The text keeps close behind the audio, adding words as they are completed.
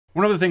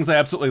One of the things I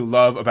absolutely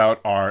love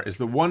about R is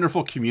the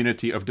wonderful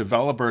community of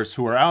developers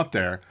who are out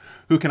there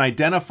who can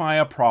identify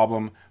a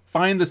problem,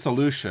 find the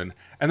solution,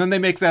 and then they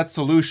make that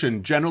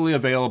solution generally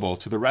available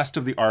to the rest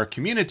of the R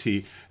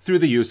community through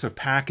the use of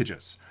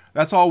packages.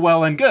 That's all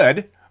well and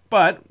good,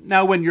 but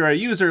now when you're a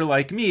user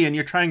like me and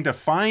you're trying to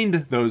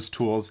find those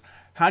tools,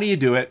 how do you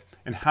do it,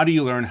 and how do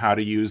you learn how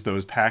to use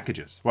those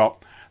packages? Well,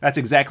 that's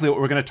exactly what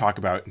we're going to talk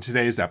about in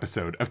today's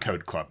episode of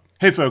Code Club.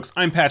 Hey folks,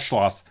 I'm Pat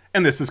Schloss,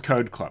 and this is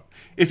Code Club.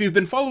 If you've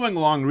been following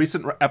along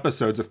recent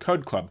episodes of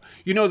Code Club,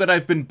 you know that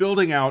I've been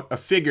building out a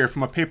figure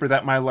from a paper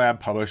that my lab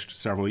published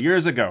several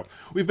years ago.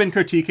 We've been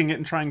critiquing it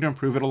and trying to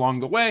improve it along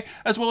the way,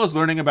 as well as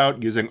learning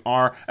about using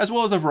R, as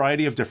well as a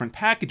variety of different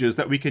packages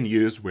that we can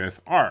use with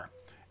R.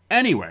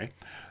 Anyway,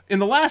 in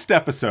the last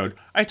episode,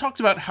 I talked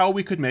about how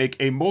we could make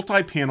a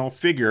multi-panel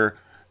figure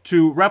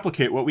to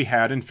replicate what we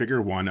had in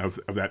figure 1 of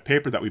that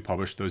paper that we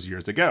published those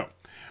years ago.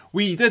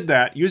 We did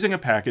that using a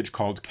package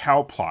called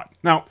cowplot.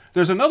 Now,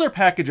 there's another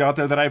package out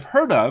there that I've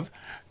heard of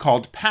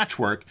called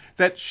patchwork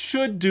that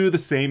should do the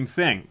same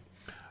thing.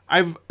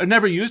 I've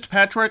never used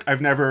patchwork. I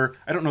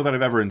don't know that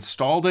I've ever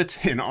installed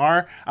it in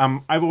R.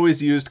 I've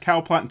always used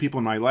cowplot, and people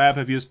in my lab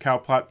have used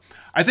cowplot.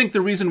 I think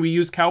the reason we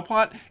use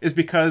cowplot is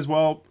because,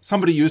 well,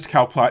 somebody used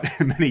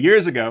cowplot many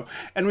years ago,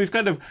 and we've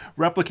kind of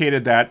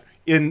replicated that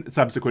in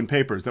subsequent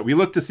papers, that we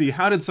look to see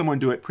how did someone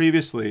do it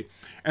previously,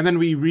 and then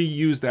we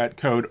reuse that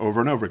code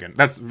over and over again.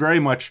 That's very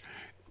much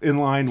in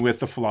line with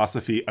the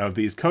philosophy of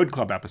these Code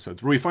Club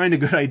episodes, where we find a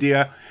good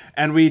idea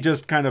and we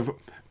just kind of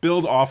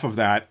build off of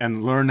that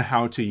and learn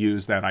how to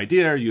use that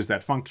idea, or use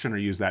that function, or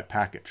use that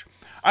package.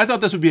 I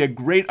thought this would be a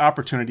great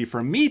opportunity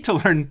for me to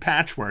learn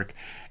patchwork,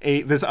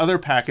 this other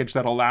package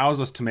that allows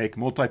us to make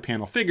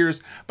multi-panel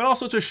figures, but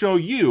also to show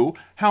you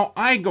how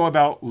I go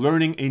about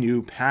learning a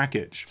new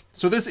package.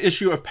 So this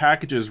issue of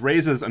packages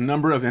raises a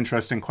number of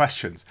interesting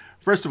questions.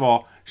 First of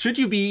all, should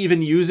you be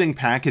even using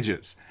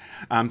packages?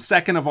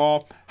 Second of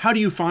all, how do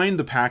you find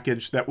the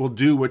package that will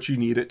do what you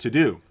need it to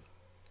do?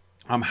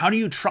 How do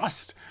you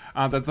trust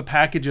that the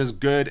package is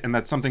good and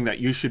that's something that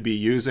you should be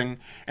using?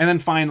 And then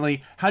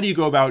finally, how do you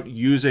go about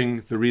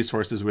using the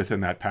resources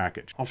within that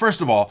package? Well, first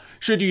of all,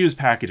 should you use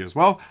packages?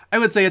 Well, I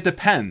would say it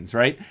depends,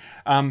 right?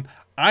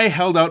 I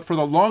held out for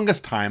the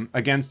longest time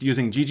against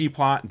using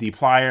ggplot,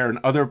 dplyr, and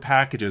other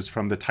packages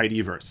from the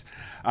tidyverse.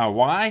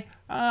 Why?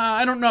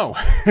 I don't know.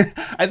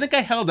 I think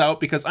I held out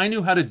because I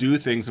knew how to do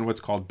things in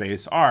what's called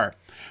base R.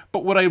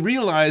 But what I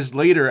realized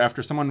later,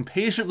 after someone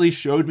patiently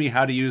showed me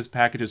how to use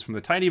packages from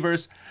the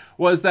tidyverse,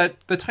 was that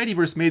the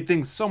tidyverse made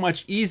things so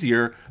much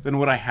easier than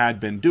what I had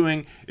been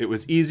doing. It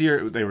was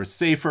easier, they were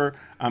safer,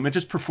 it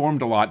just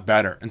performed a lot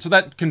better. And so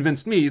that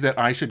convinced me that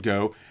I should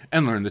go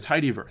and learn the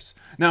tidyverse.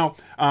 Now,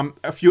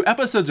 a few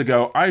episodes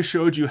ago, I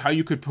showed you how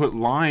you could put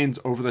lines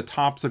over the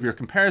tops of your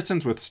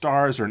comparisons with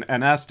stars or an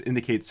NS to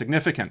indicate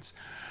significance.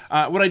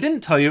 What I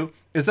didn't tell you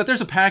is that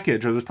there's a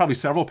package, or there's probably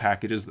several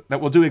packages,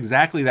 that will do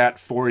exactly that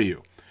for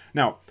you.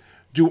 Now,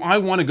 do I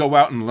want to go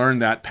out and learn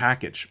that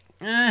package?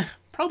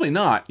 Probably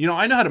not. You know,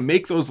 I know how to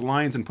make those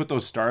lines and put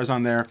those stars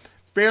on there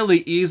fairly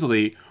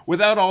easily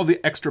without all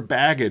the extra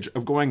baggage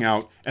of going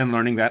out and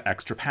learning that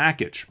extra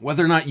package.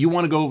 Whether or not you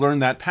want to go learn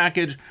that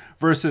package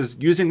versus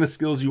using the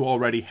skills you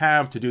already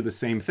have to do the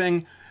same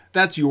thing,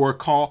 that's your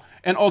call,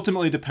 and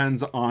ultimately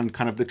depends on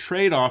kind of the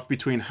trade-off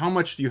between how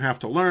much do you have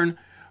to learn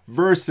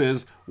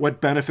versus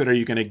what benefit are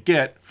you going to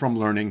get from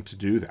learning to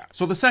do that.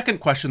 So the second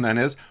question then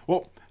is,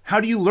 well, how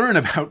do you learn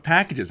about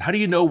packages? How do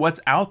you know what's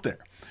out there?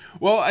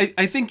 Well,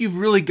 I think you've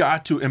really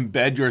got to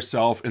embed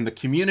yourself in the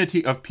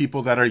community of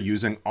people that are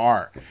using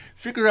R.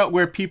 Figure out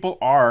where people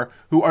are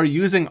who are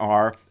using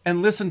R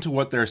and listen to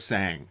what they're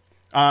saying.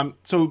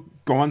 So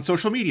go on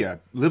social media,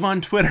 live on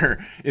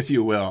Twitter, if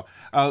you will.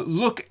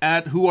 Look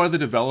at who are the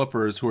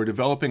developers who are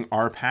developing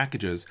R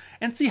packages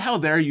and see how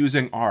they're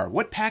using R.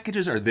 What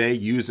packages are they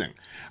using?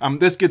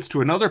 This gets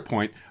to another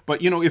point,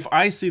 but you know, if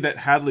I see that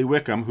Hadley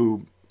Wickham,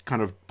 who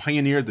kind of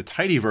pioneered the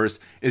tidyverse,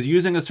 is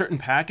using a certain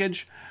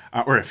package,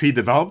 or if he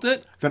developed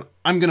it, then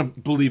I'm going to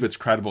believe it's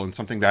credible and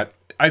something that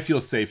I feel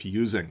safe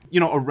using.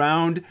 You know,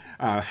 around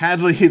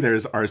Hadley,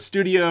 there's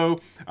RStudio.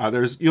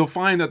 You'll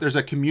find that there's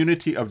a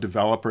community of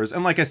developers,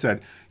 and like I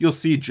said, you'll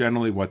see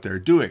generally what they're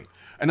doing.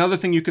 Another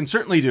thing you can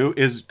certainly do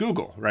is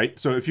Google, right?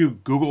 So if you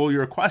Google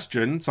your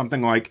question,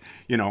 something like,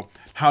 you know,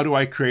 how do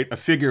I create a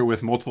figure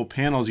with multiple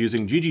panels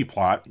using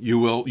ggplot,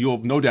 you'll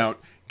no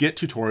doubt get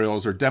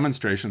tutorials or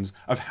demonstrations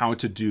of how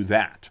to do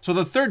that. So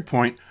the third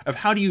point of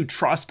how do you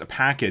trust a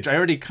package, I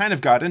already kind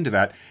of got into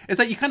that, is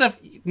that you kind of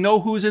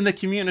know who's in the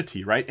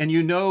community, right? And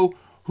you know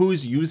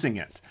who's using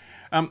it.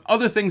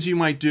 Other things you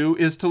might do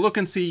is to look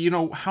and see, you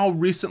know, how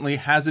recently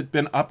has it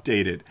been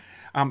updated?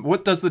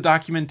 What does the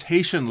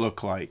documentation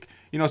look like?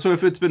 You know, so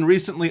if it's been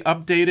recently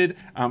updated,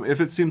 if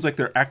it seems like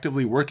they're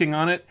actively working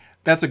on it,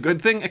 That's a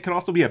good thing. It can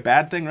also be a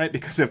bad thing, right?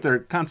 Because if they're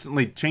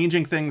constantly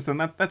changing things, then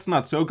that's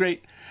not so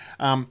great.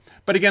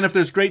 But again, if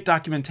there's great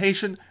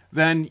documentation,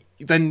 then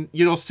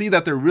you'll see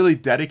that they're really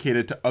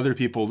dedicated to other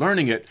people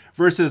learning it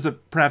versus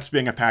perhaps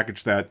being a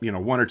package that,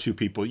 one or two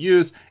people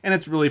use, and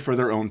it's really for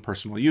their own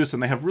personal use,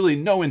 and they have really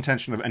no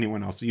intention of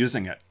anyone else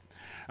using it.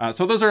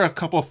 So those are a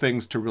couple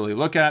things to really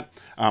look at.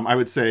 I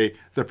would say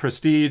the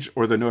prestige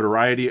or the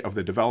notoriety of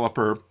the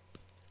developer.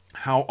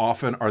 How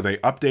often are they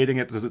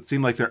updating it? Does it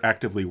seem like they're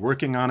actively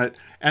working on it?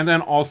 And then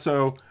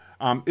also,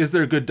 is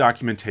there good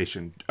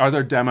documentation? Are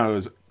there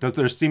demos? Does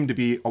there seem to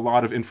be a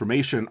lot of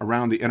information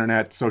around the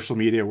internet, social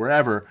media,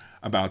 wherever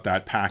about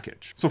that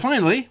package? So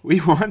finally, we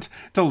want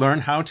to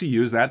learn how to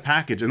use that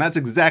package. And that's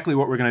exactly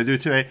what we're going to do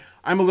today.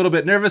 I'm a little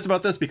bit nervous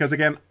about this because,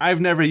 again, I've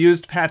never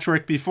used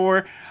patchwork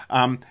before.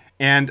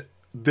 And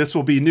this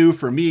will be new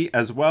for me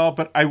as well.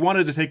 But I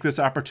wanted to take this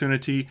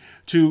opportunity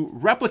to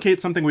replicate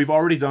something we've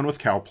already done with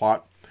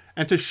cowplot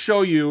and to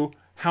show you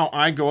how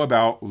I go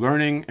about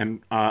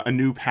learning a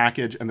new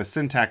package and the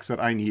syntax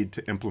that I need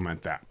to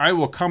implement that. I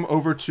will come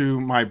over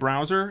to my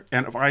browser,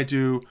 and if I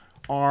do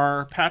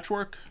R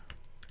patchwork,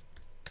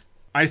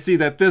 I see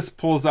that this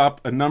pulls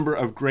up a number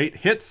of great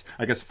hits,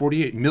 I guess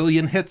 48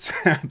 million hits.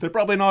 They're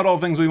probably not all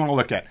things we want to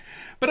look at,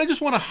 but I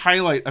just want to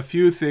highlight a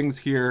few things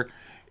here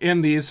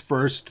in these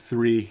first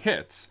 3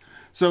 hits.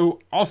 So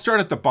I'll start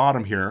at the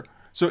bottom here.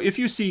 So if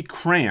you see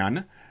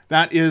CRAN,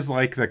 that is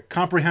like the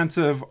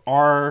comprehensive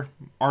R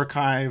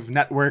archive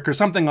network or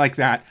something like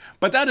that.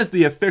 But that is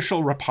the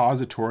official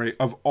repository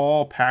of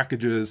all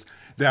packages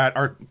that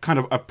are kind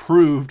of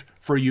approved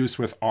for use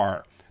with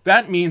R.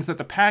 That means that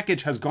the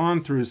package has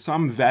gone through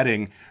some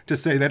vetting to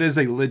say that is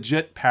a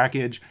legit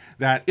package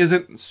that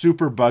isn't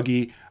super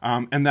buggy,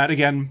 and that,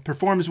 again,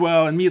 performs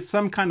well and meets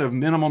some kind of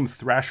minimum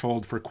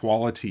threshold for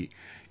quality.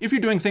 If you're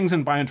doing things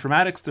in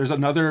bioinformatics, there's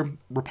another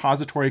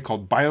repository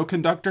called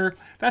Bioconductor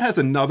that has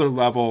another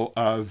level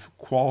of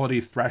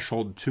quality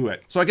threshold to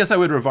it. So I guess I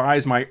would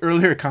revise my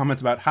earlier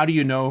comments about how do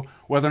you know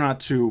whether or not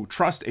to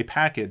trust a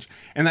package,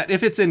 and that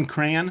if it's in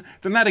CRAN,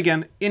 then that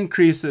again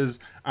increases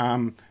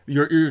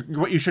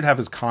what you should have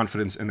is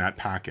confidence in that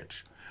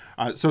package.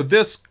 So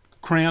this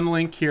CRAN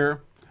link here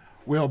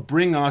will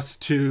bring us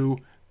to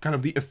kind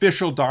of the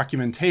official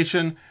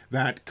documentation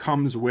that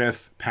comes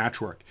with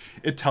patchwork.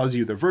 It tells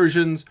you the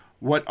versions,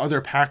 what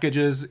other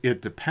packages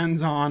it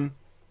depends on,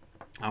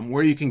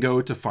 where you can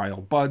go to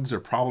file bugs or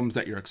problems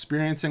that you're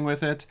experiencing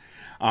with it.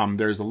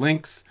 There's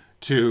links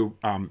to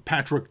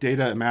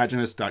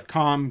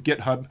patchworkdataimaginist.com,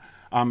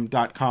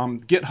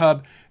 github.com.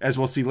 GitHub, as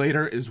we'll see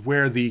later, is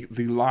where the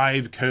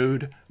live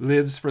code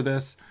lives for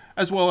this,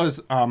 as well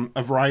as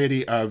a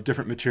variety of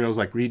different materials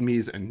like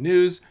readmes and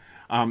news.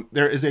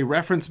 There is a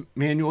reference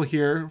manual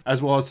here,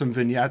 as well as some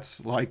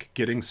vignettes like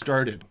getting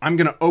started. I'm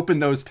going to open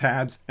those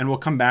tabs and we'll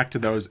come back to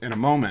those in a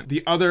moment.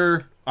 The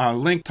other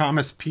link,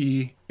 Thomas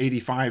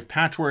P85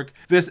 Patchwork.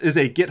 This is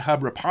a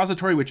GitHub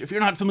repository, which if you're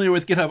not familiar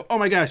with GitHub, oh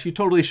my gosh, you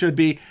totally should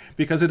be,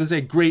 because it is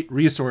a great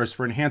resource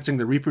for enhancing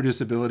the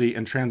reproducibility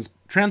and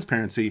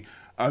transparency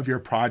of your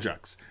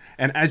projects.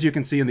 And as you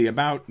can see in the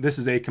about, this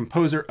is a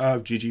composer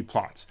of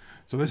ggplots.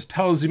 So this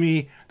tells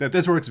me that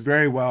this works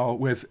very well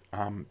with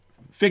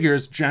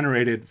figures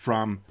generated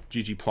from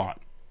ggplot.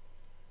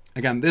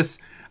 Again, this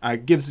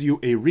gives you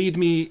a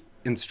README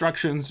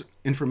instructions,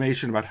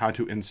 information about how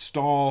to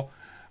install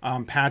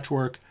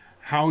patchwork,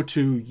 how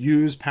to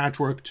use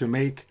patchwork to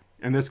make,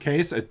 in this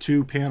case, a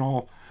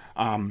 2-panel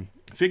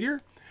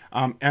figure.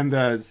 And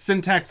the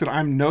syntax that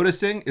I'm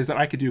noticing is that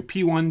I could do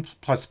P1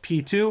 plus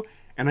P2,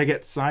 and I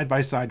get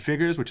side-by-side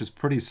figures, which is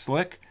pretty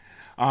slick.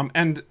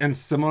 And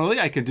similarly,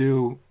 I could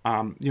do,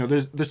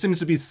 there seems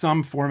to be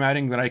some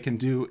formatting that I can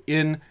do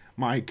in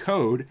my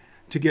code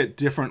to get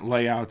different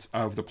layouts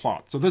of the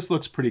plot. So this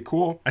looks pretty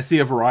cool. I see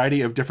a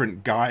variety of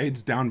different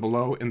guides down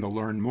below in the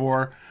Learn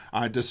More,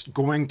 just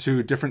going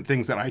to different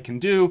things that I can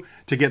do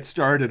to get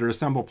started or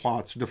assemble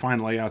plots or define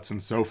layouts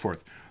and so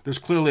forth. There's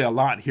clearly a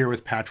lot here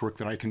with patchwork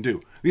that I can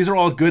do. These are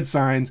all good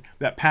signs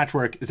that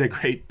patchwork is a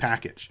great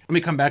package. Let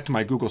me come back to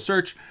my Google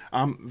search.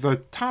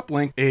 The top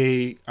link,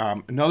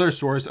 another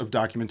source of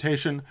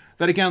documentation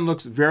that again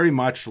looks very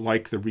much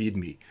like the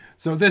README.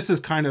 So this is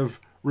kind of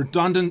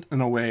redundant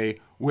in a way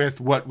with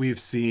what we've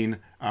seen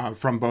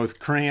from both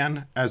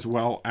CRAN as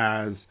well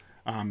as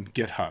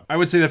GitHub. I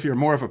would say that if you're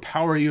more of a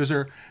power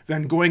user,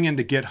 then going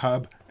into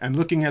GitHub and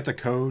looking at the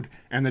code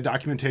and the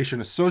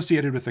documentation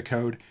associated with the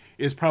code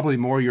is probably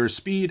more your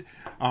speed.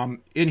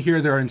 In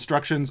here, there are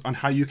instructions on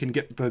how you can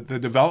get the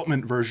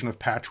development version of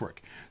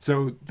patchwork.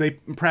 So they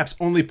perhaps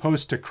only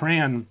post to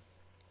CRAN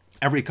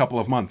every couple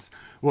of months.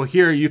 Well,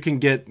 here you can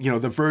get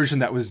the version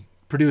that was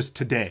produced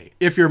today.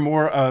 If you're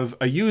more of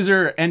a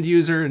user, end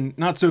user, and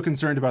not so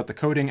concerned about the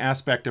coding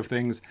aspect of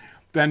things,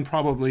 then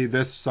probably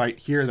this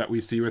site here that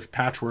we see with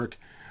patchwork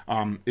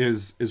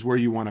is where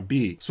you want to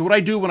be. So what I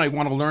do when I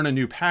want to learn a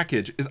new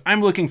package is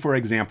I'm looking for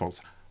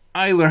examples.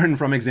 I learn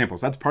from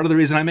examples. That's part of the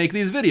reason I make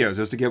these videos,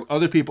 is to give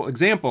other people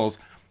examples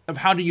of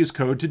how to use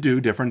code to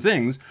do different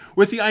things,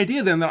 with the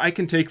idea then that I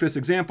can take this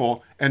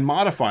example and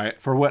modify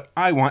it for what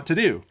I want to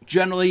do.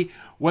 Generally,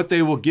 what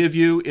they will give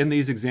you in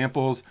these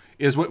examples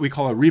is what we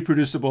call a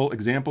reproducible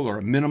example or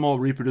a minimal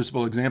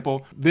reproducible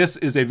example. This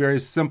is a very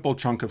simple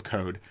chunk of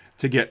code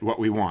to get what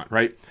we want,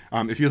 right?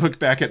 If you look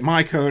back at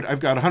my code, I've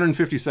got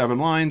 157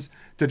 lines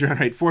to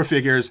generate 4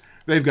 figures.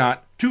 They've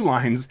got 2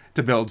 lines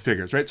to build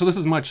figures, right? So this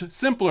is much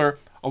simpler,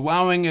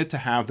 allowing it to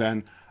have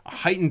then a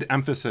heightened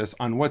emphasis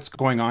on what's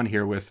going on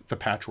here with the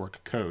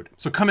patchwork code.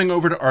 So coming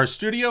over to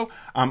RStudio,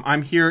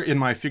 I'm here in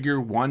my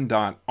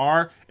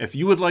figure1.r. If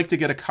you would like to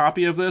get a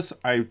copy of this,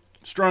 I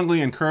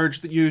strongly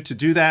encourage you to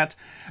do that.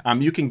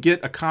 You can get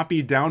a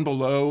copy down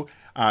below.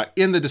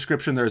 In the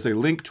description, there's a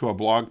link to a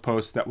blog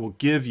post that will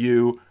give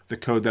you the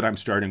code that I'm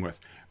starting with.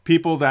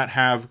 People that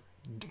have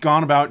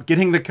gone about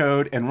getting the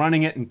code and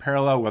running it in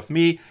parallel with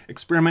me,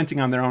 experimenting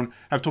on their own,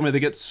 have told me they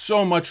get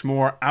so much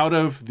more out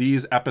of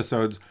these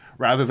episodes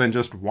rather than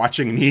just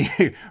watching me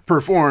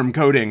perform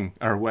coding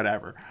or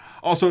whatever.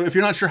 Also, if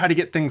you're not sure how to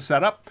get things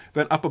set up,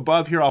 then up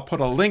above here, I'll put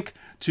a link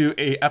to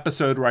an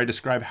episode where I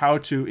describe how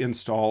to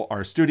install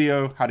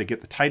RStudio, how to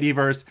get the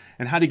tidyverse,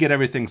 and how to get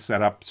everything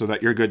set up so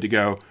that you're good to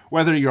go,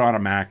 whether you're on a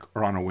Mac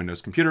or on a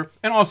Windows computer.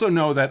 And also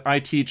know that I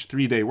teach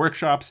 3-day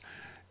workshops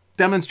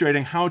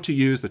demonstrating how to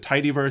use the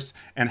tidyverse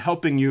and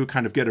helping you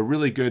kind of get a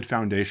really good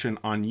foundation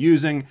on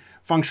using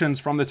functions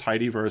from the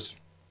tidyverse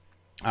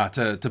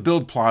to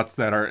build plots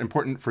that are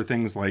important for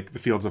things like the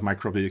fields of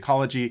microbial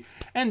ecology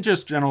and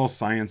just general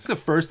science. The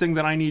first thing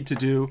that I need to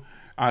do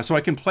so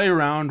I can play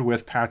around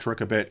with patchwork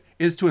a bit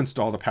is to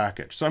install the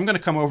package. So I'm going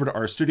to come over to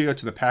RStudio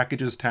to the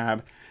packages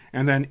tab,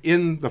 and then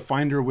in the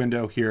Finder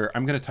window here,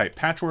 I'm going to type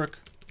patchwork,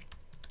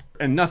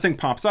 and nothing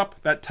pops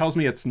up. That tells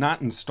me it's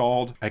not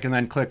installed. I can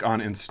then click on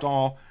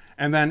install,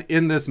 and then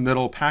in this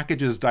middle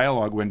packages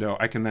dialog window,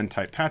 I can then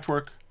type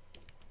patchwork.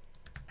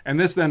 And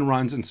this then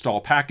runs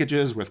install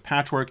packages with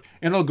patchwork,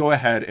 and it'll go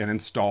ahead and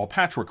install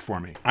patchwork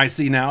for me. I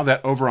see now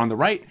that over on the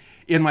right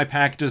in my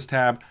packages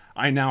tab,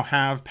 I now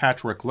have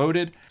patchwork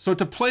loaded. So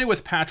to play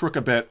with patchwork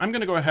a bit, I'm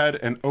going to go ahead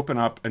and open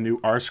up a new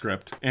R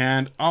script,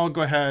 and I'll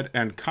go ahead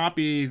and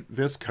copy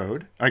this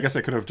code. I guess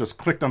I could have just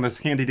clicked on this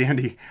handy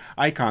dandy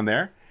icon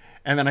there,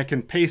 and then I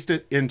can paste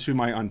it into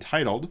my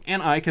untitled,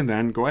 and I can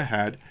then go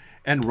ahead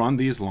and run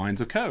these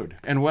lines of code.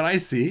 And what I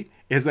see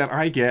is that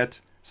I get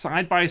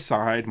side by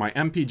side my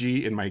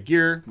MPG in my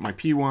gear, my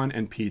P1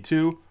 and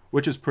P2,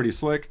 which is pretty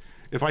slick.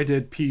 If I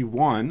did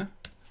P1,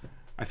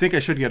 I think I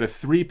should get a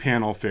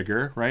 3-panel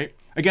figure, right?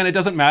 Again, it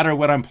doesn't matter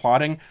what I'm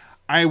plotting.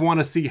 I want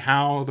to see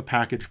how the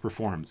package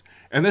performs.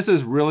 And this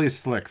is really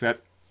slick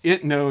that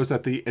it knows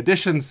that the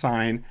addition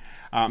sign,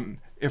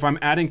 if I'm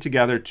adding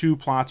together 2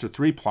 plots or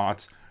 3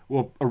 plots,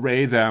 will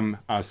array them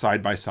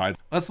side by side.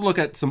 Let's look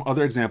at some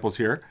other examples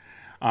here.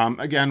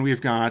 Again,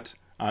 we've got,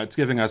 it's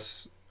giving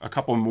us a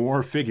couple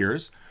more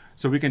figures.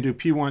 So we can do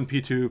P1,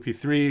 P2,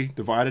 P3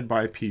 divided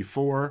by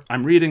P4.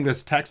 I'm reading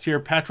this text here.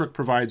 Patchwork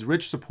provides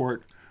rich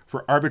support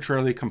for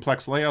arbitrarily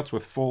complex layouts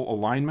with full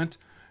alignment.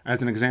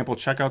 As an example,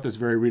 check out this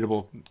very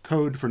readable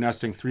code for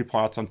nesting 3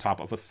 plots on top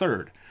of a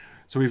third.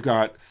 So we've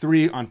got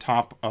 3 on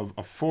top of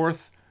a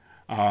fourth.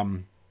 I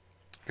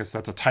guess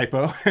that's a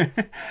typo.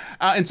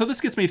 And so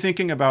this gets me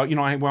thinking about, you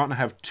know, I want to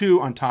have 2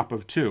 on top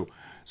of 2.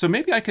 So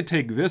maybe I could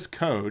take this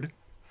code.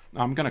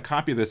 I'm going to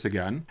copy this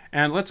again,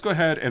 and let's go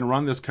ahead and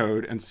run this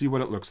code and see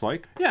what it looks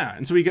like. Yeah,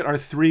 and so we get our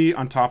 3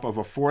 on top of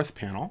a 4th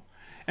panel.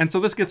 And so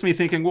this gets me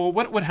thinking, well,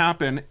 what would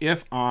happen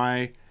if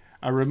I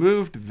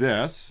removed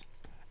this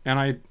and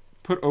I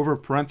put over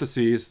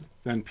parentheses,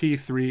 then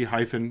P3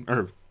 hyphen,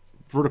 or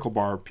vertical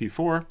bar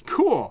P4.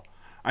 Cool.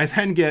 I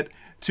then get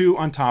 2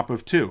 on top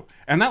of 2.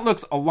 And that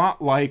looks a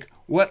lot like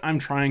what I'm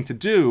trying to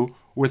do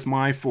with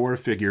my 4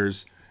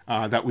 figures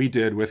that we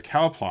did with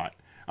cowplot.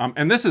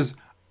 And this is,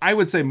 I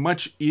would say,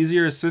 much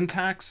easier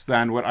syntax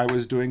than what I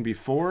was doing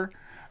before.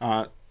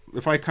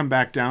 If I come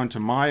back down to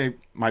my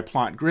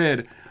plot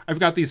grid, I've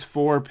got these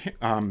 4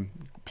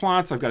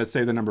 plots. I've got to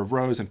say the number of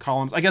rows and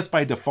columns. I guess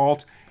by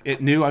default,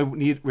 it knew I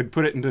would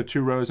put it into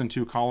 2 rows and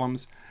 2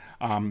 columns.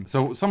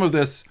 So some of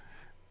this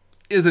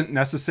isn't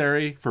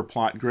necessary for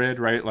plot grid,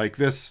 right? Like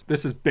this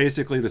is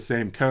basically the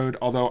same code,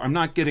 although I'm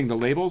not getting the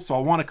labels. So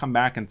I'll want to come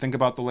back and think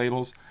about the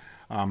labels.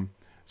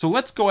 So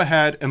let's go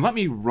ahead and let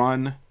me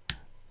run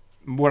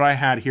what I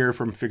had here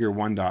from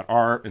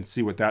figure1.r and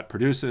see what that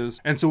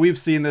produces. And so we've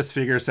seen this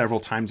figure several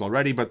times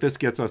already, but this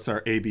gets us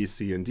our A, B,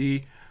 C, and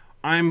D.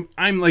 I'm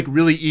like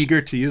really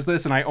eager to use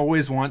this, and I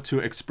always want to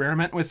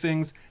experiment with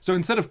things. So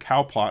instead of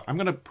cowplot, I'm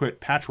going to put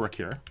patchwork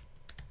here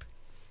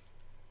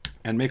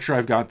and make sure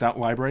I've got that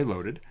library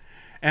loaded.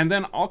 And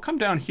then I'll come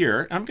down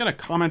here and I'm going to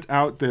comment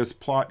out this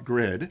plot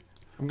grid.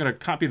 I'm going to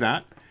copy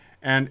that,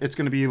 and it's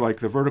going to be like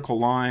the vertical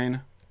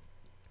line,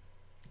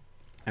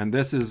 and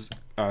this is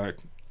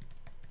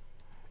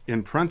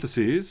in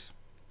parentheses,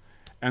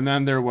 and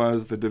then there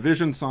was the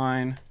division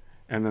sign,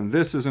 and then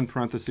this is in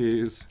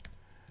parentheses,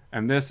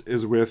 and this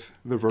is with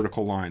the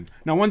vertical line.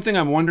 Now, one thing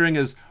I'm wondering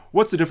is,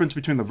 What's the difference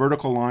between the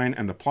vertical line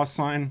and the plus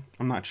sign?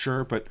 I'm not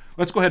sure, but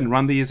let's go ahead and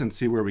run these and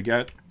see where we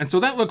get. And so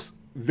that looks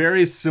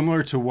very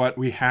similar to what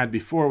we had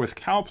before with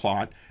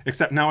cowplot,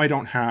 except now I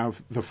don't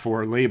have the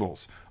 4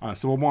 labels.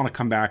 So we'll want to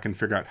come back and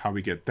figure out how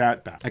we get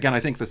that back. Again, I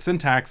think the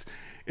syntax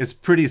is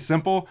pretty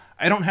simple.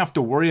 I don't have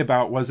to worry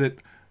about, was it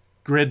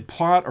grid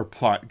plot or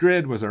plot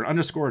grid? Was there an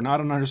underscore or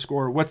not an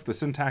underscore? What's the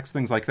syntax?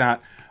 Things like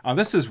that.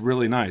 This is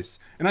really nice.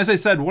 And as I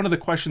said, one of the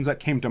questions that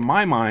came to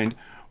my mind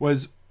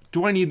was,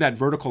 do I need that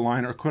vertical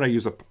line or could I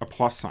use a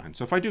plus sign?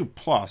 So if I do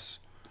plus,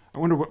 I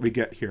wonder what we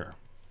get here.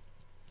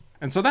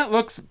 And so that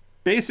looks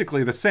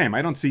basically the same.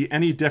 I don't see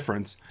any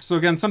difference. So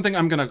again, something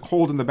I'm going to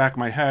hold in the back of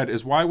my head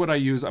is, why would I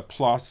use a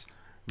plus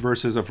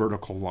versus a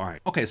vertical line?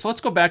 Okay, so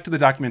let's go back to the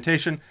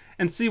documentation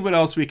and see what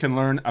else we can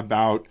learn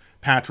about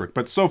patchwork.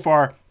 But so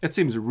far, it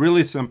seems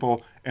really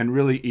simple and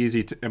really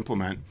easy to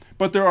implement.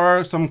 But there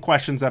are some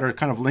questions that are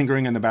kind of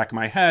lingering in the back of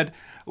my head,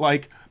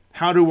 like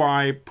how do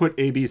I put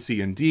A, B,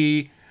 C, and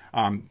D,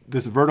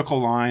 this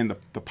vertical line,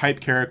 the pipe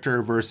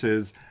character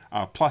versus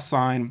plus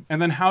sign, and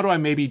then how do I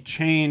maybe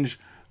change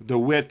the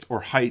width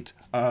or height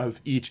of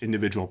each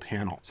individual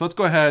panel. So let's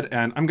go ahead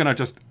and I'm gonna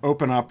just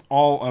open up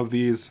all of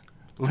these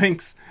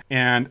links.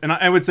 And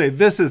I would say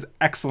this is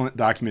excellent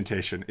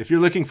documentation. If you're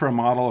looking for a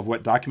model of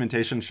what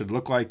documentation should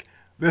look like,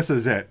 this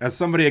is it. As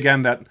somebody,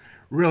 again, that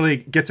really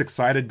gets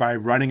excited by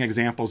running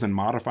examples and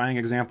modifying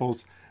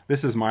examples,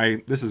 this is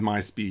my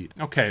speed.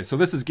 Okay, so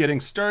this is getting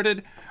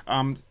started.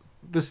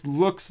 This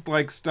looks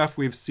like stuff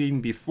we've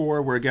seen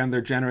before, where again,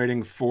 they're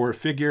generating 4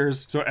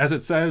 figures. So as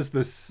it says,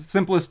 the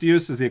simplest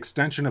use is the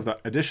extension of the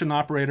addition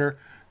operator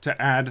to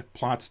add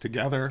plots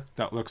together.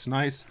 That looks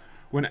nice.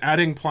 When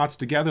adding plots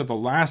together, the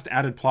last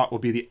added plot will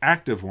be the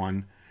active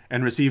one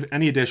and receive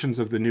any additions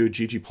of the new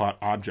ggplot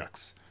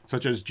objects,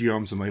 such as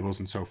geomes and labels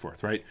and so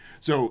forth, right?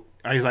 So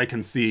as I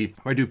can see,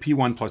 if I do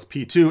P1 plus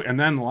P2 and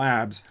then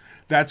labs,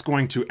 that's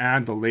going to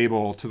add the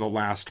label to the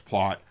last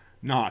plot,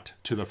 not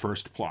to the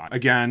first plot.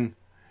 Again,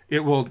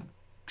 it will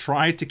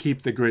try to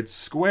keep the grid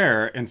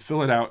square and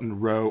fill it out in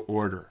row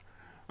order.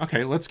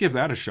 Okay, let's give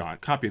that a shot.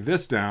 Copy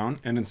this down,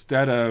 and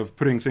instead of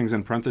putting things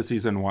in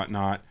parentheses and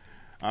whatnot,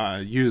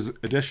 use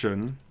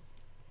addition.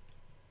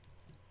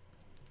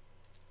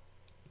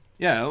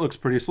 Yeah, it looks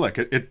pretty slick.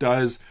 It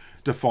does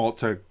default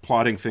to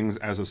plotting things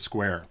as a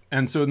square.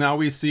 And so now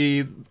we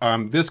see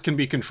this can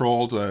be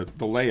controlled,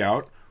 the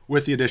layout,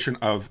 with the addition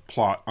of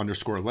plot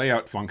underscore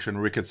layout function,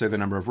 where we could say the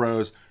number of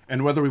rows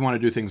and whether we want to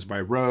do things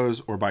by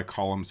rows or by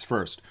columns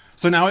first.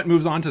 So now it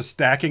moves on to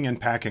stacking and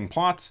packing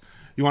plots.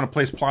 You want to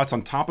place plots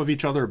on top of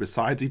each other or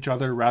besides each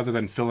other rather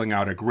than filling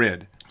out a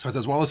grid. So it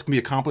says, well, this can be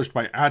accomplished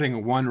by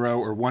adding 1 row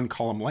or 1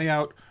 column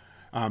layout.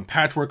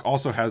 Patchwork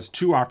also has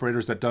 2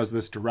 operators that does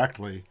this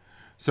directly.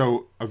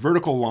 So a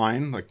vertical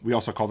line, like we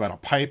also call that a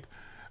pipe,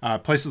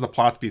 places the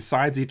plots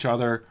besides each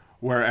other,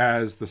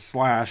 whereas the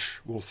slash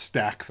will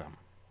stack them.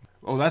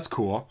 Oh, that's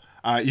cool.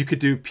 You could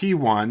do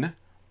P1,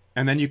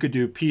 and then you could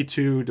do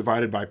P2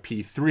 divided by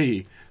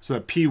P3, so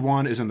that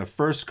P1 is in the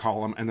first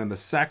column, and then the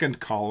second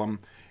column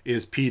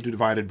is P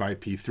divided by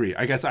P3.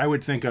 I guess I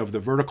would think of the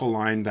vertical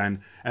line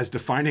then as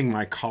defining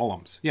my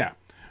columns. Yeah.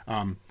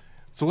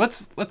 So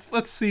let's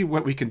see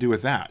what we can do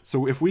with that.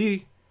 So if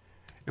we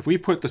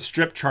put the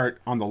strip chart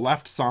on the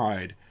left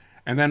side,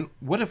 and then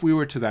what if we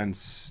were to then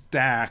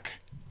stack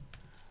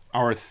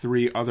our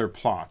 3 other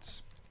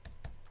plots?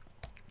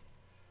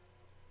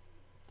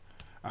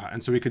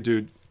 And so we could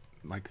do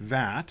like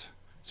that.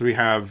 So we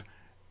have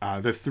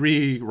the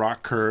 3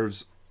 rock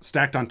curves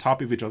stacked on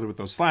top of each other with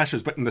those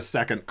slashes, but in the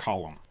second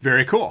column.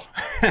 Very cool.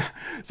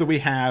 So we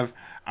have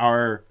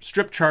our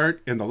strip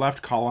chart in the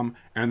left column,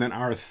 and then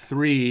our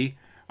 3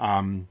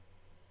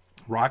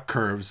 rock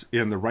curves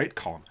in the right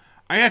column.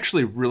 I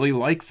actually really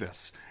like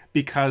this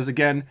because,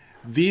 again,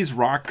 these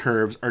rock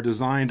curves are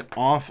designed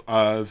off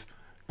of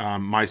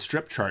my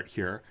strip chart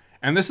here.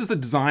 And this is a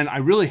design I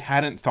really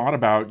hadn't thought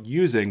about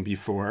using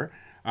before.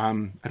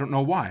 I don't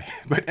know why,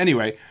 but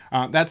anyway,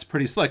 that's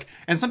pretty slick.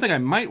 And something I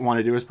might want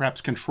to do is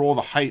perhaps control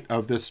the height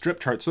of this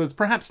strip chart. So it's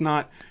perhaps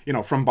not,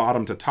 from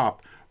bottom to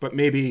top, but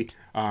maybe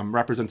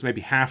represents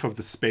maybe half of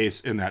the space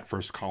in that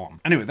first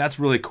column. Anyway, that's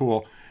really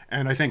cool.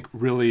 And I think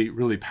really,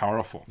 really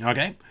powerful.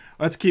 Okay,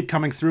 let's keep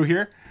coming through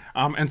here.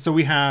 And so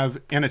we have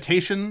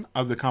annotation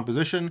of the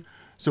composition.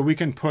 So we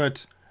can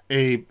put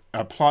a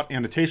plot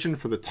annotation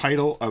for the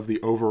title of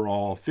the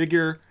overall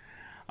figure.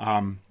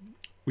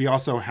 We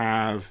also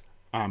have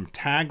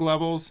tag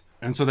levels.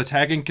 And so the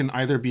tagging can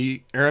either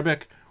be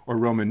Arabic or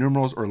Roman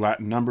numerals or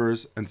Latin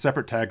numbers, and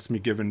separate tags can be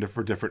given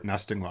for different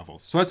nesting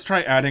levels. So let's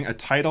try adding a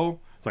title,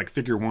 it's like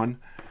figure 1,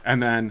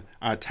 and then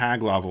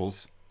tag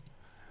levels.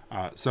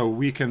 So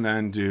we can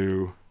then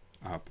do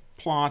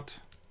plot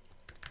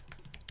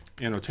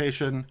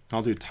annotation.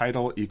 I'll do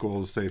title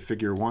equals, say,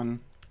 figure 1,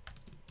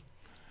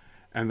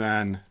 and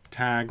then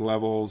tag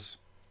levels.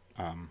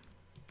 And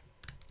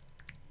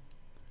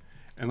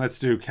let's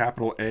do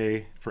capital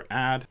A for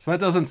add. So that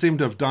doesn't seem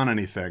to have done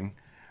anything.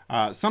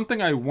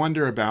 Something I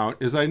wonder about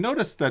is I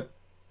noticed that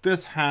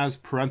this has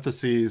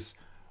parentheses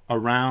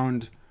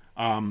around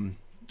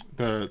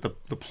the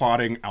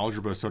plotting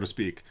algebra, so to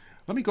speak.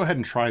 Let me go ahead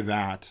and try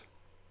that.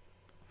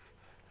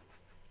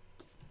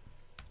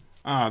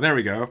 Ah, there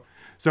we go.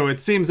 So it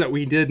seems that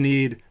we did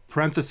need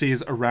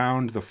parentheses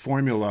around the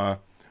formula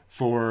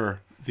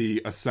for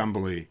the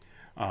assembly,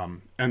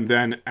 and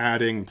then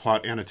adding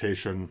plot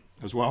annotation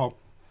as well.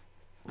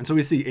 And so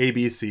we see A,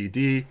 B, C,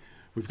 D.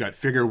 We've got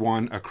figure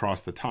 1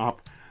 across the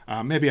top.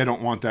 Maybe I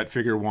don't want that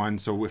figure 1,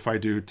 so if I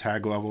do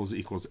tag levels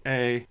equals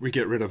A, we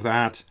get rid of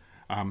that.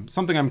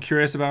 Something I'm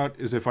curious about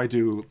is if I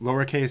do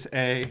lowercase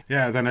a,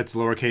 yeah, then it's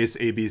lowercase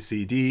a, b,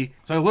 c, d.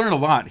 So I learned a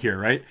lot here,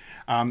 right?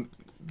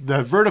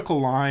 The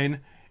vertical line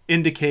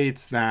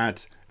indicates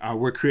that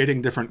we're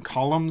creating different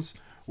columns,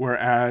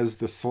 whereas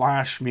the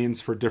slash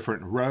means for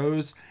different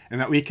rows,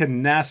 and that we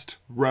can nest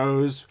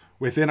rows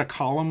within a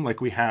column like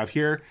we have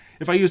here.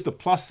 If I use the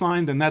plus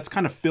sign, then that's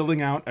kind of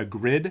filling out a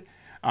grid.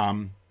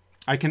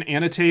 I can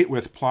annotate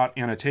with plot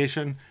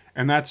annotation,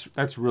 and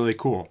that's really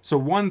cool. So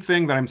one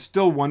thing that I'm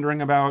still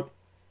wondering about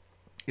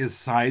is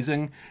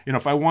sizing. You know,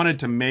 if I wanted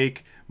to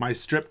make my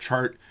strip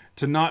chart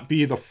to not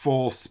be the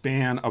full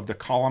span of the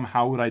column,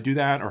 how would I do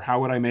that? Or how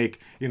would I make,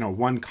 you know,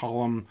 one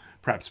column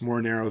perhaps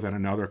more narrow than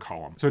another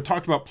column? So I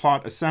talked about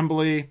plot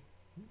assembly.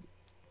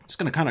 I'm just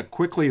going to kind of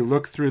quickly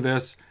look through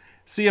this,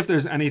 see if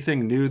there's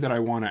anything new that I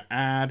want to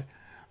add.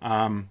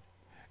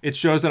 It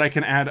shows that I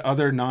can add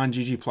other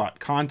non-ggplot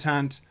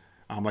content,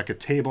 like a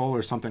table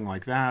or something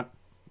like that,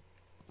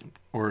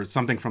 or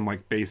something from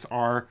like base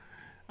R.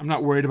 I'm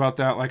not worried about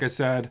that, like I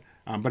said,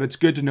 but it's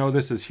good to know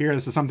this is here.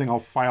 This is something I'll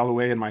file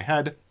away in my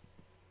head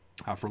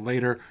for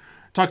later.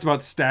 Talked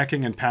about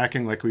stacking and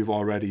packing like we've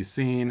already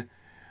seen,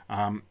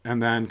 and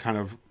then kind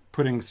of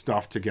putting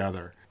stuff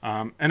together.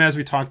 And as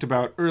we talked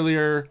about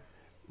earlier,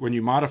 when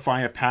you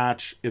modify a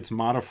patch, it's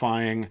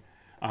modifying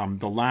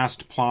the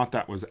last plot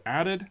that was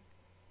added.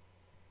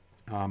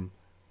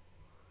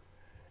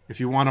 If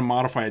you want to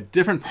modify a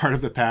different part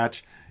of the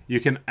patch, you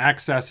can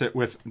access it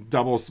with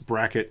double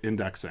bracket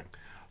indexing.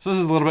 So this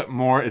is a little bit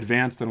more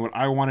advanced than what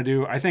I want to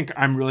do. I think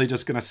I'm really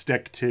just going to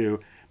stick to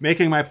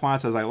making my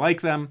plots as I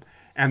like them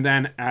and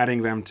then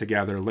adding them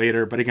together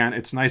later. But again,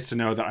 it's nice to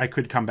know that I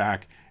could come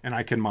back and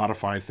I can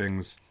modify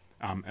things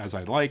as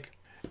I like.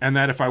 And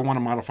that if I want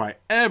to modify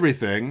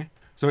everything,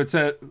 so it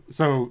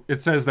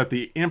says that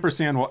the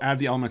ampersand will add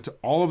the element to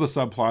all of the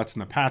subplots in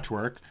the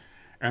patchwork,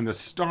 and the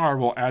star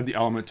will add the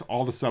element to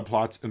all the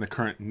subplots in the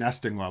current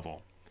nesting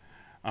level.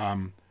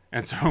 And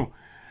so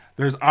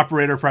there's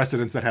operator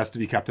precedence that has to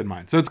be kept in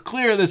mind. So it's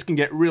clear this can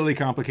get really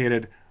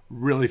complicated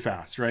really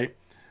fast, right?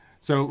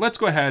 So let's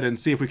go ahead and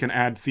see if we can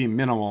add theme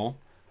minimal.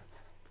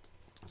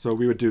 So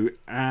we would do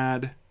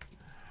add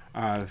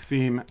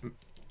theme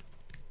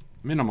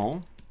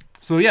minimal.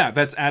 So yeah,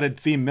 that's added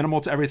theme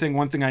minimal to everything.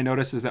 One thing I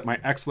noticed is that my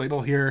X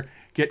label here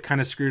get kind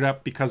of screwed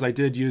up because I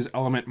did use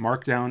element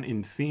markdown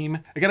in theme.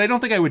 Again, I don't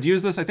think I would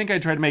use this. I think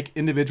I'd try to make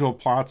individual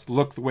plots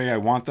look the way I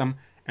want them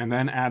and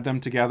then add them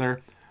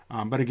together.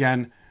 But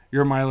again,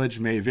 your mileage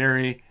may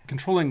vary.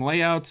 Controlling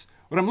layouts,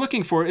 what I'm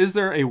looking for, is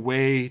there a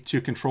way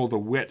to control the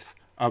width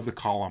of the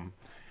column?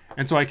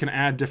 And so I can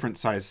add different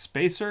size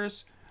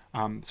spacers.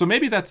 So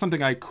maybe that's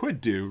something I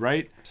could do,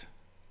 right?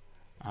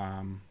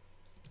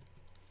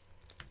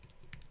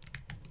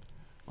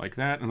 Like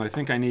that, and I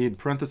think I need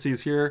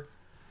parentheses here.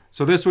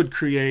 So this would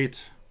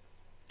create,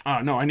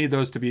 no, I need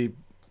those to be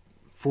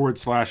forward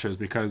slashes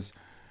because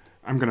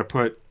I'm gonna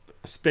put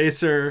a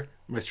spacer,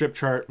 my strip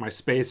chart, my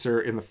spacer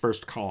in the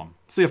first column.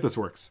 Let's see if this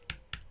works.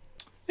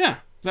 Yeah,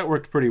 that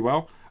worked pretty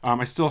well.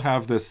 I still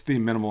have this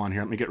theme minimal on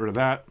here. Let me get rid of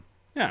that.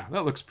 Yeah,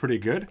 that looks pretty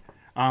good.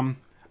 I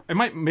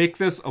might make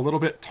this a little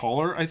bit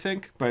taller, I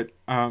think, but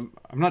I'm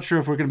not sure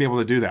if we're gonna be able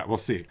to do that. We'll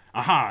see.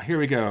 Aha, here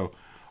we go.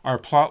 Our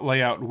plot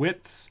layout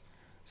widths,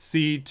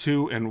 C,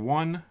 2, and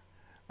 1.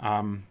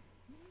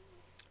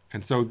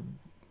 And so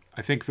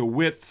I think the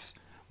widths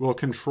will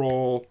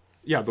control,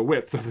 yeah, the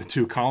width of the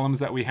two columns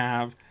that we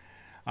have.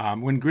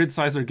 When grid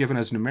sizes are given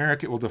as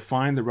numeric, it will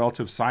define the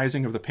relative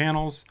sizing of the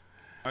panels.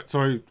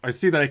 So I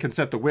see that I can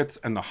set the widths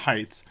and the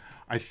heights.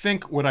 I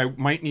think what I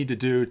might need to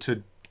do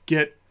to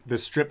get the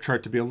strip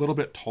chart to be a little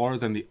bit taller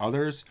than the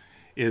others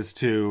is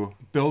to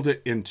build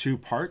it in two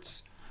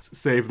parts.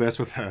 Save this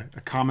with a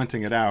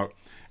commenting it out.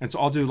 And so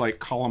I'll do like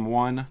column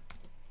 1,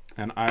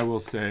 and I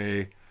will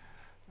say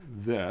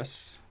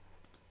this,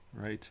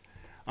 right?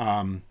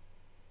 And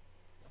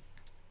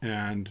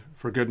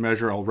for good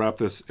measure, I'll wrap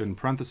this in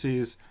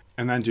parentheses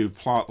and then do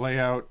plot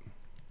layout.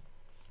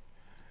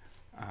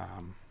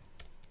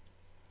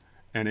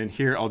 And in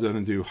here, I'll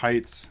then do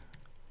heights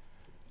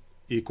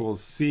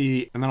equals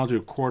C, and then I'll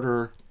do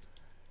quarter,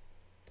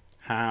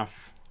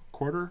 half,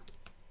 quarter.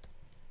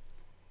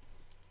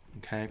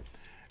 Okay.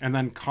 And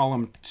then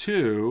column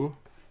 2,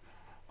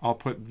 I'll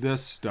put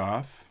this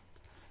stuff.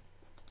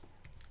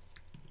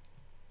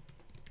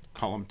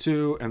 Column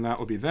 2, and that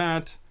will be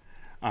that.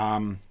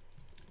 And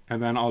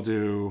then I'll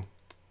do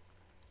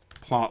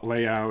plot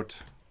layout,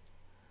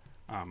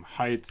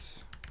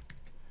 heights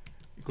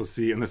equals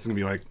C, and this is gonna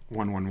be like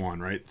 1, 1, 1,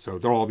 right? So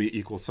they'll all be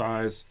equal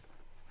size.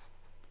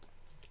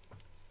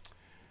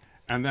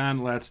 And then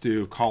let's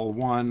do call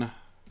 1,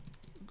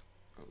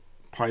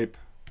 pipe,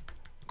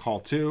 call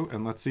 2,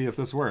 and let's see if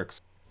this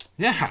works.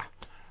 Yeah,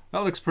 that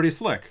looks pretty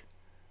slick.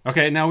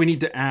 Okay, now we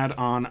need to add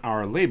on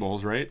our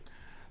labels, right?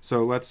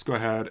 So let's go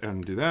ahead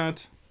and do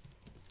that.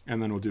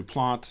 And then we'll do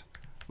plot,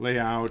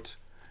 layout,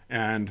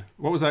 and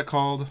what was that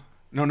called?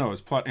 No, it's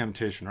plot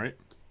annotation, right?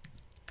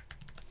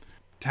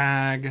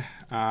 Tag,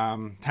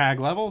 tag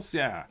levels,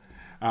 yeah.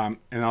 And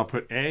I'll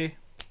put A.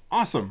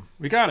 Awesome,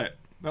 we got it.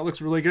 That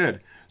looks really good.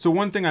 So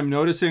one thing I'm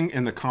noticing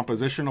in the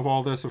composition of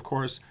all this, of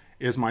course,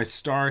 is my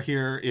star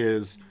here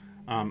is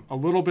a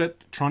little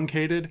bit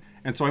truncated.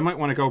 And so I might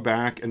want to go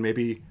back and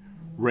maybe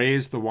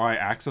raise the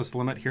y-axis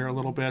limit here a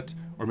little bit,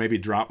 or maybe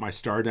drop my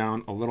star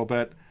down a little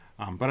bit.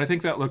 But I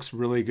think that looks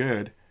really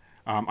good.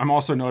 I'm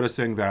also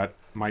noticing that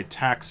my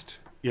text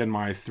in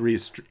my 3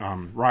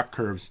 rock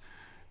curves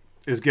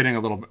is getting a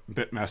little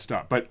bit messed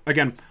up. But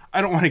again, I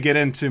don't want to get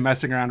into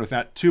messing around with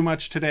that too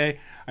much today.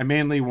 I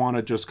mainly want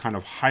to just kind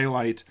of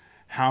highlight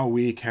how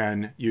we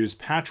can use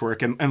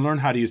patchwork and learn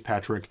how to use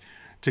patchwork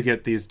to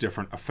get these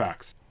different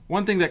effects.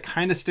 One thing that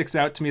kind of sticks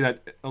out to me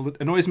that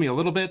annoys me a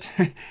little bit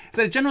is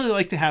that I generally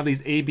like to have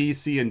these A, B,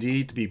 C, and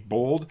D to be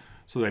bold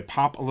so they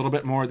pop a little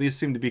bit more. These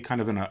seem to be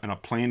kind of in a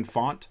plain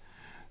font.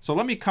 So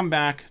let me come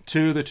back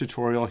to the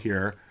tutorial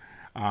here,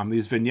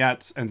 these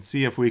vignettes, and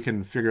see if we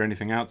can figure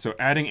anything out. So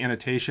adding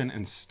annotation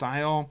and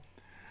style.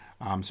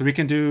 So we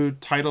can do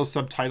titles,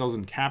 subtitles,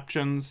 and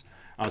captions.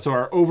 So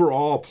our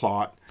overall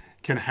plot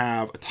can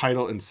have a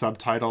title and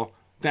subtitle.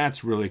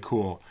 That's really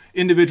cool.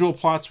 Individual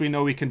plots, we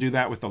know we can do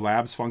that with the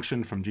labs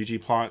function from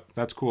ggplot.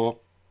 That's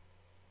cool.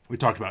 We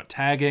talked about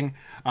tagging.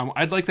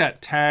 I'd like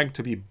that tag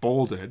to be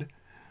bolded.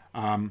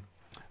 And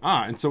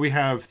so we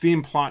have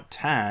theme plot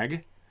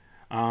tag,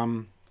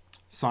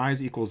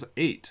 size equals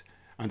 8.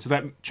 And so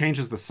that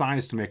changes the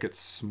size to make it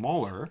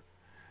smaller.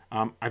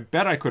 I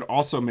bet I could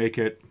also make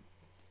it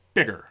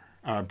bigger,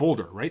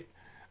 bolder, right?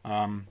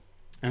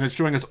 And it's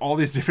showing us all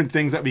these different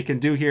things that we can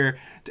do here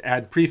to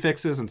add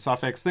prefixes and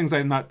suffix, things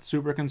I'm not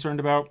super concerned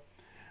about.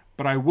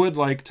 But I would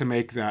like to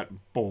make that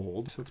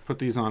bold. So let's put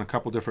these on a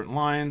couple different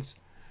lines.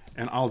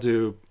 And I'll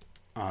do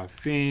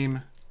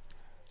theme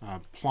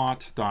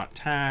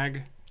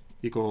plot.tag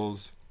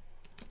equals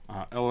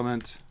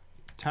element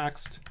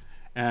text.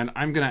 And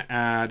I'm going to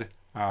add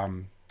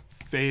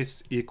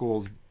face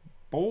equals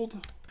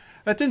bold.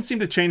 That didn't seem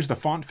to change the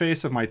font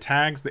face of my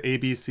tags, the A,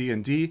 B, C,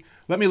 and D.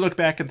 Let me look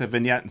back at the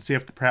vignette and see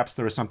if perhaps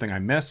there was something I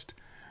missed.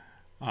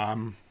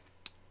 You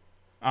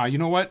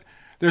know what?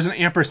 There's an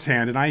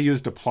ampersand, and I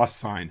used a plus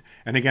sign.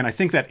 And again, I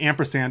think that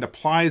ampersand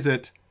applies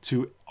it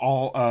to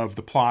all of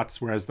the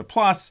plots, whereas the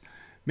plus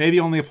maybe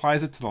only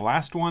applies it to the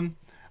last one.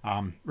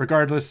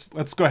 Regardless,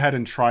 let's go ahead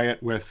and try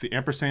it with the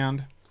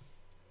ampersand.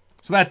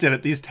 So that did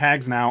it. These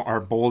tags now are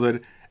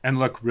bolded and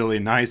look really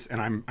nice,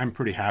 and I'm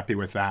pretty happy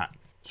with that.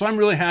 So I'm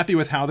really happy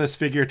with how this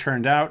figure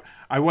turned out.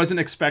 I wasn't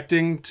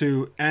expecting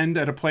to end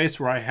at a place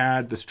where I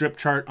had the strip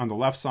chart on the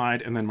left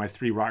side and then my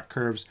 3 rock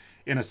curves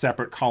in a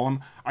separate column.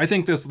 I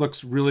think this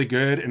looks really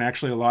good and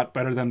actually a lot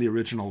better than the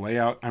original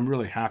layout. I'm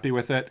really happy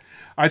with it.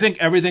 I think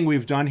everything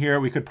we've done here,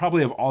 we could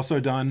probably have also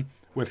done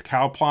with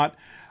cowplot.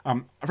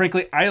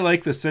 Frankly, I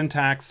like the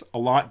syntax a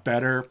lot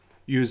better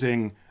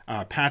using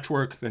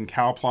patchwork than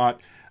cowplot.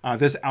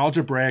 This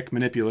algebraic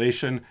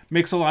manipulation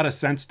makes a lot of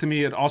sense to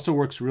me. It also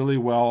works really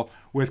well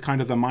with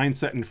kind of the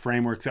mindset and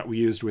framework that we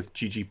used with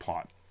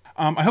ggplot.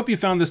 I hope you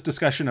found this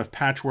discussion of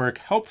patchwork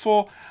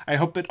helpful. I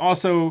hope it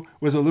also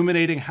was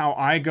illuminating how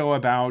I go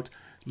about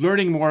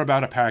learning more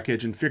about a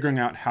package and figuring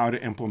out how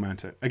to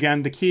implement it.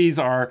 Again, the keys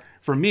are,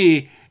 for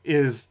me,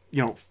 is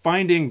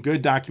finding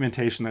good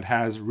documentation that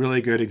has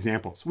really good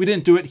examples. We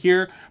didn't do it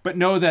here, but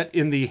know that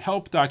in the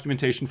help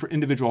documentation for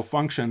individual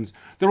functions,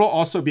 there will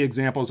also be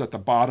examples at the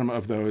bottom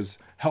of those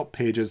help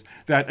pages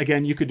that,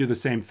 again, you could do the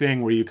same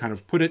thing where you kind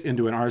of put it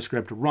into an R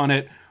script, run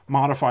it,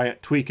 modify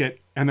it, tweak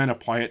it, and then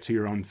apply it to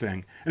your own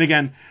thing. And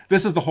again,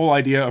 this is the whole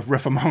idea of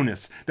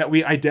riffamonis, that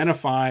we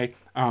identify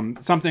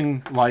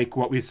something like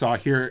what we saw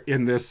here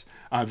in this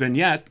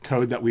vignette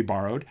code that we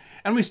borrowed,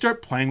 and we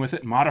start playing with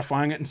it,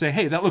 modifying it, and say,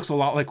 hey, that looks a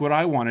lot like what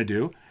I want to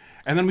do.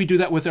 And then we do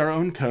that with our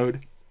own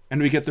code,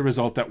 and we get the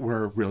result that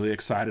we're really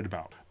excited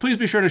about. Please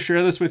be sure to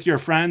share this with your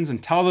friends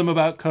and tell them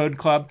about Code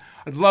Club.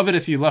 I'd love it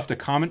if you left a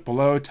comment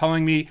below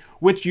telling me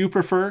which you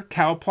prefer,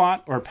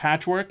 cowplot or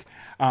patchwork.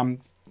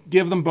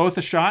 Give them both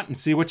a shot and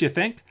see what you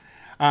think.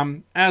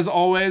 As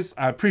always,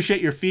 I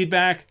appreciate your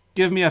feedback.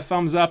 Give me a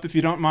thumbs up if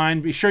you don't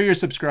mind. Be sure you're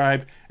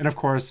subscribed. And of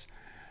course,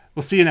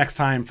 we'll see you next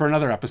time for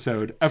another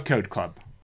episode of Code Club.